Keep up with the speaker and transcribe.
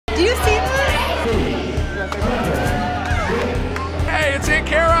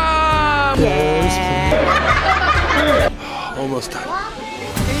almost done.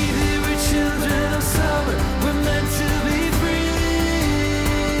 Baby, we're children of summer. We're meant to be free.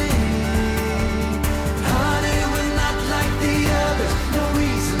 Honey, we're not like the others. No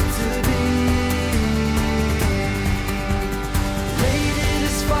reason to be. Faded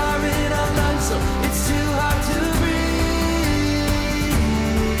is far in our lungs, so it's too hard to breathe.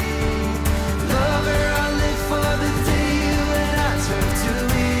 Lover, I'll live for the day you and I turn to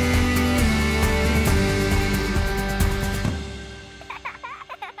me.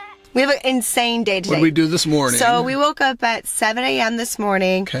 We have an insane day today. What did we do this morning? So we woke up at 7 a.m. this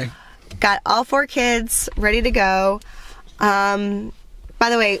morning. Okay. Got all 4 kids ready to go. By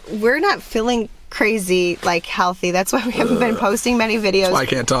the way, we're not feeling crazy, like healthy. That's why we haven't been posting many videos. That's why I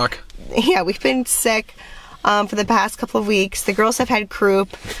can't talk. Yeah, we've been sick for the past couple of weeks. The girls have had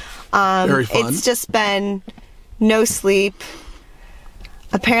croup. Very fun. It's just been no sleep.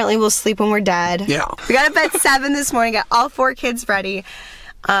 Apparently we'll sleep when we're dead. Yeah. We got up at 7 this morning, got all 4 kids ready.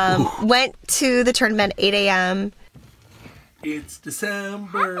 Went to the tournament at 8 a.m. It's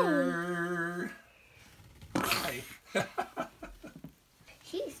December. Hi.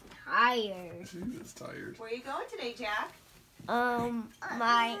 She's tired. She is tired. Where are you going today, Jack? I'm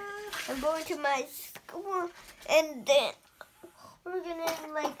going to my school, and then we're gonna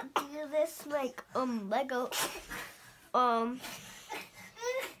like do this like Lego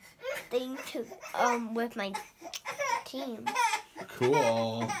thing to with my team.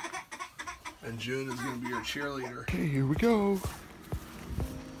 Cool. And June is going to be your cheerleader. Okay, here we go.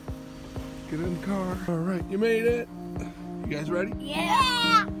 Get in the car. All right, you made it. You guys ready?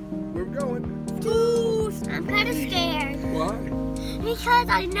 Yeah. Where we going? I'm kind of scared. Why? Because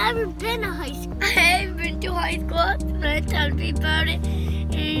I've never been to high school. I haven't been to high school, but I told me about it,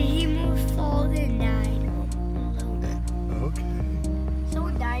 and he moved forward and died. Okay.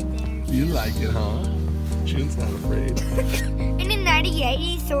 Someone died there. You like it, huh? June's not afraid. And in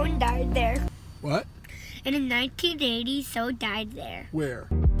 1980, someone died there. What? And in 1980, someone died there. Where?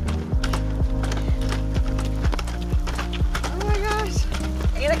 Oh my gosh.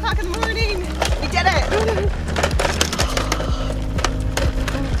 8 o'clock in the morning. We did it.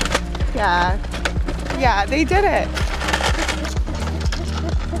 Yeah. Yeah, they did it.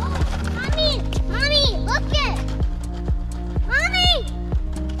 Mommy! Mommy! Look it! Mommy!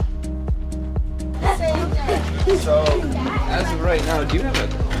 So, as of right now, do you have a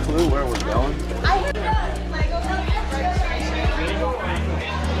clue where we're going? We're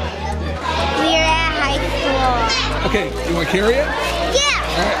at high school. Okay, you want to carry it?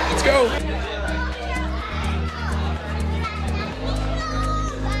 Yeah! All right, let's go.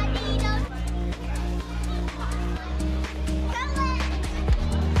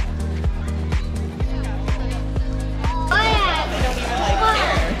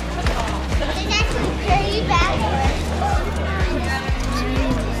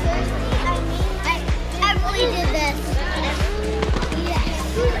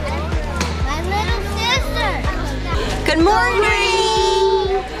 Good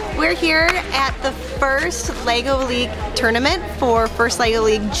morning! We're here at the first LEGO League tournament for First LEGO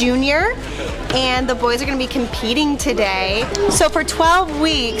League Junior, and the boys are going to be competing today. So for 12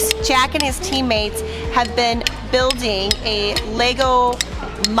 weeks, Jack and his teammates have been building a LEGO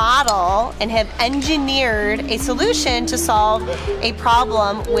model and have engineered a solution to solve a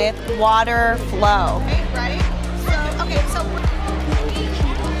problem with water flow. Okay, ready? So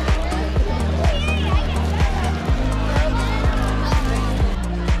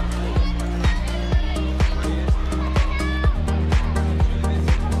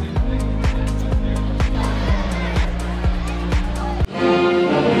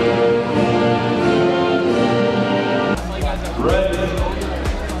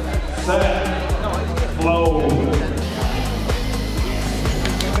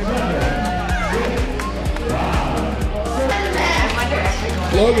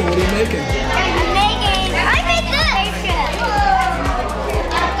Logan, what are you making? I made this!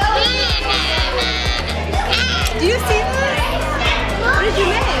 do you see this? What did you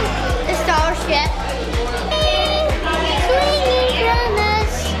make? The starship.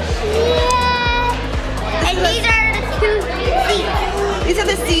 And these are the 2 seats. These are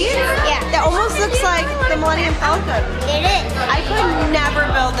the seeds? Yeah. That almost looks like the Millennium Falcon. It is. I could never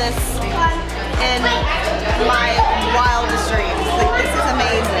build this in my wildest dreams. Like, this is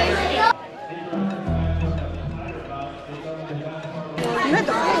amazing. You had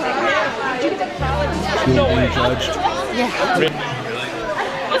the Did you get the college? No way. Judged. Yeah.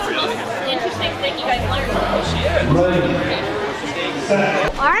 Interesting thing you guys learned.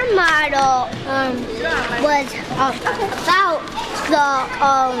 Our model was about the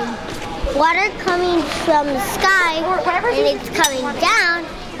water coming from the sky, and it's coming down,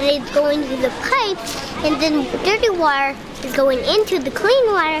 and it's going to the pipes, and then dirty water is going into the clean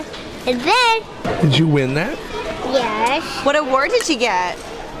water, and then... Did you win that? Yes. What award did you get?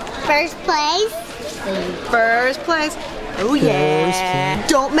 First place. First place. Oh yeah.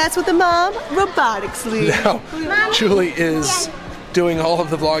 Don't mess with the mom. Robotics League. Now, Julie is doing all of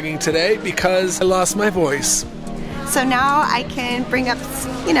the vlogging today because I lost my voice. So now I can bring up,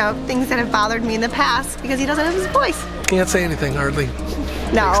 you know, things that have bothered me in the past because he doesn't have his voice. Can't say anything hardly.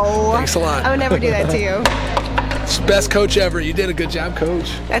 No. Thanks a lot. I would never do that to you. It's the best coach ever. You did a good job,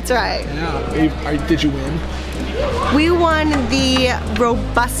 coach. That's right. Yeah. Did you win? We won the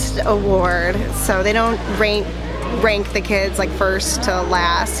Robust Award, so they don't rank the kids like first to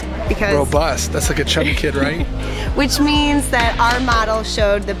last because Robust. That's like a chubby kid, right? which means that our model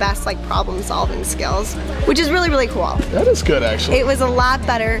showed the best like problem solving skills, which is really, really cool. That is good, actually. It was a lot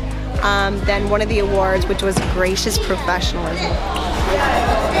better than one of the awards, which was Gracious Professionalism.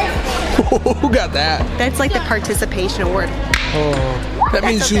 Who got that? That's like the participation award. Oh, that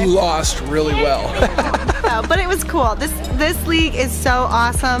means okay. you lost really well. No, but it was cool. This league is so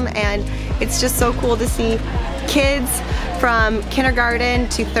awesome, and it's just so cool to see kids from kindergarten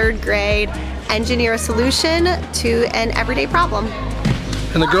to 3rd grade engineer a solution to an everyday problem.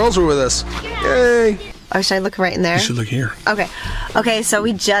 And the girls were with us. Yay! Oh, should I look right in there? You should look here. Okay. Okay, so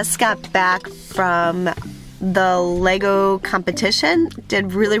we just got back from the Lego competition.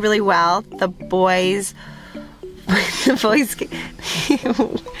 Did really, really well. The boys I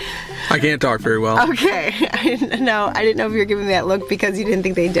can't talk very well. Okay. I didn't know if you were giving me that look because you didn't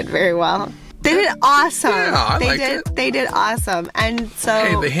think they did very well. They did awesome. Yeah, I liked it. They did awesome. And so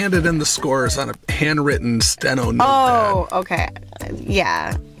Hey, they handed in the scores on a handwritten steno notepad. Oh, okay.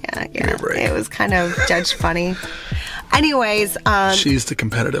 Yeah. Give me a break. It was kind of judged funny. Anyways, She's the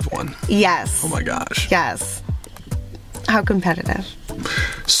competitive one. yes. Oh my gosh. Yes. How competitive.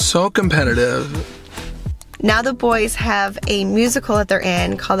 So competitive. Now the boys have a musical that they're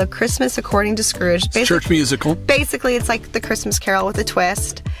in called A Christmas According to Scrooge. Church musical. Basically, it's like the Christmas Carol with a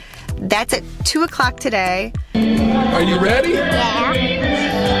twist. That's at 2 o'clock today. Are you ready?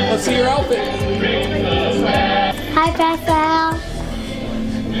 Yeah. Let's see your outfit. Hi, Pascal.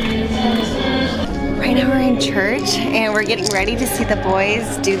 Right now we're in church and we're getting ready to see the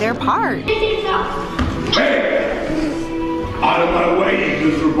boys do their part. Hey! Out of my way, you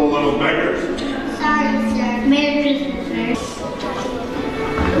miserable little beggars. Sorry, sir. Merry Christmas, sir.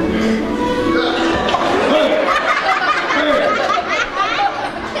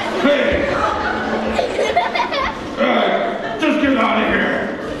 Hey! Just get out of here.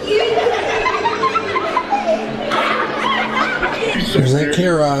 There's that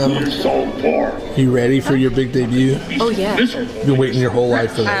Kara. You're so poor. You ready for your big debut? Oh yeah. You've been waiting your whole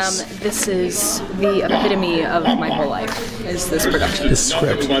life for this. This is the epitome of my whole life. Is this production? This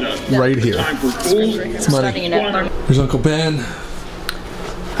script right here. It's Starting in money. at Here's Uncle Ben.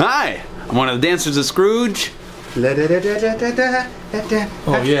 Hi, I'm one of the dancers of Scrooge. Oh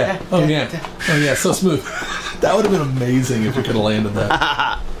yeah. Oh yeah. Oh yeah. So smooth. That would have been amazing if we could have landed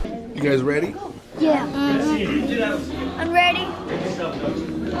that. You guys ready? Yeah. I'm ready.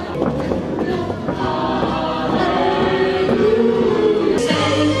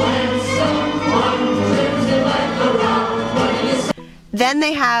 Then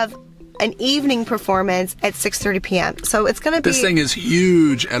they have an evening performance at 6:30 p.m. So it's going to be... This thing is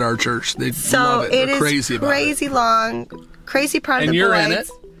huge at our church. They love it. They're is crazy about crazy it. long, crazy part of And the you're boys. in it.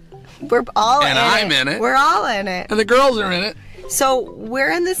 We're all And in it. I'm in it. We're all in it. And the girls are in it. So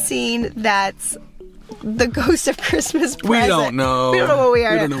we're in the scene that's the Ghost of Christmas Present. We don't know. We don't know what we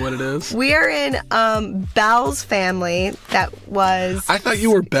are. We don't know what it is. We are in Belle's family. That was... I thought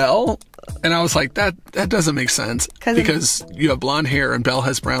you were Belle, and I was like, that doesn't make sense because you have blonde hair and Belle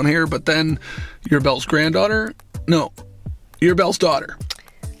has brown hair, but then you're Belle's granddaughter. No, you're Belle's daughter.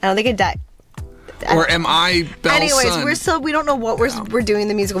 I don't think it died. Or am I Belle's son? We don't know what we're doing in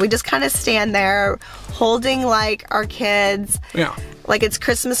the musical. We just kind of stand there holding like our kids. Yeah. Like it's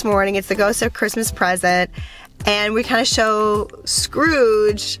Christmas morning. It's the Ghost of Christmas Present. And we kind of show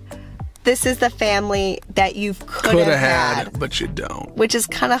Scrooge, this is the family that you could have had. But you don't. Which is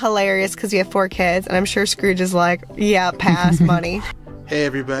kind of hilarious because you have 4 kids. And I'm sure Scrooge is like, yeah, pass money. Hey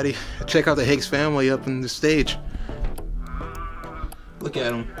everybody, check out the Higgs family up on the stage. Look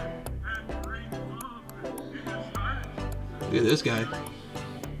at him. Look at this guy.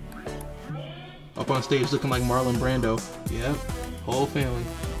 Up on stage looking like Marlon Brando. Yep, whole family.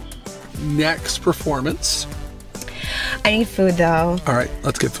 Next performance. I need food though. All right,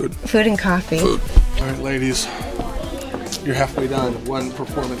 let's get food. Food and coffee. Food. All right, ladies. You're halfway done. One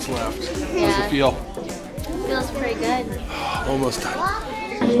performance left. How does Yeah. it feel? Feels pretty good. Almost done.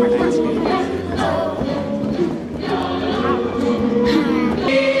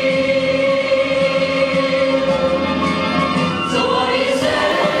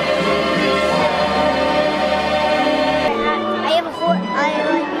 I have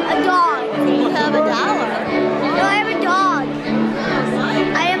a dog. You have a dollar. No, I have a dog.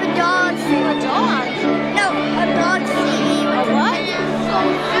 I have a dog. A dog. No, a dog CD. A what?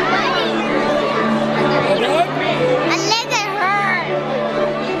 My leg that hurt.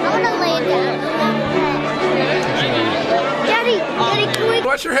 I want to lay down. Daddy, can we?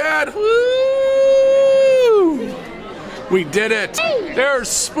 Watch your head. Woo! We did it. There's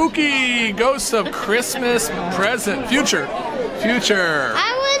spooky ghosts of Christmas present. Future.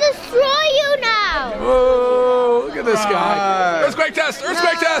 I want to destroy you now. Whoa, look at this guy. Earthquake test.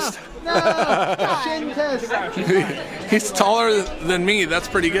 He's taller than me. That's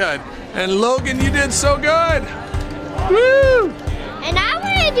pretty good. And Logan, you did so good. Woo! And I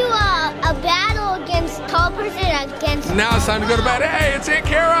want to do a battle against tall person against. Now it's time to go to bed. Hey, it's Aunt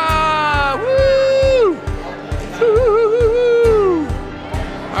Kara. Woo! Woo!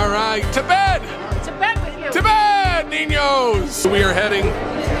 All right, to bed. To bed with you. To bed, niños. We are heading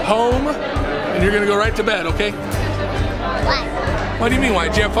home, and you're gonna go right to bed, okay? What? What do you mean? Why?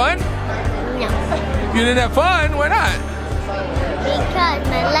 Did you have fun? No, You didn't have fun? Why not? because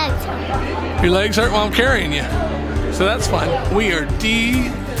my legs hurt. Your legs hurt while I'm carrying you. So that's fun. We are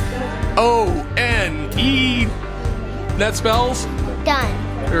D-O-N-E. That spells?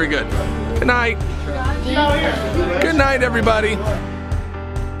 Done. Very good. Good night. Good night, everybody.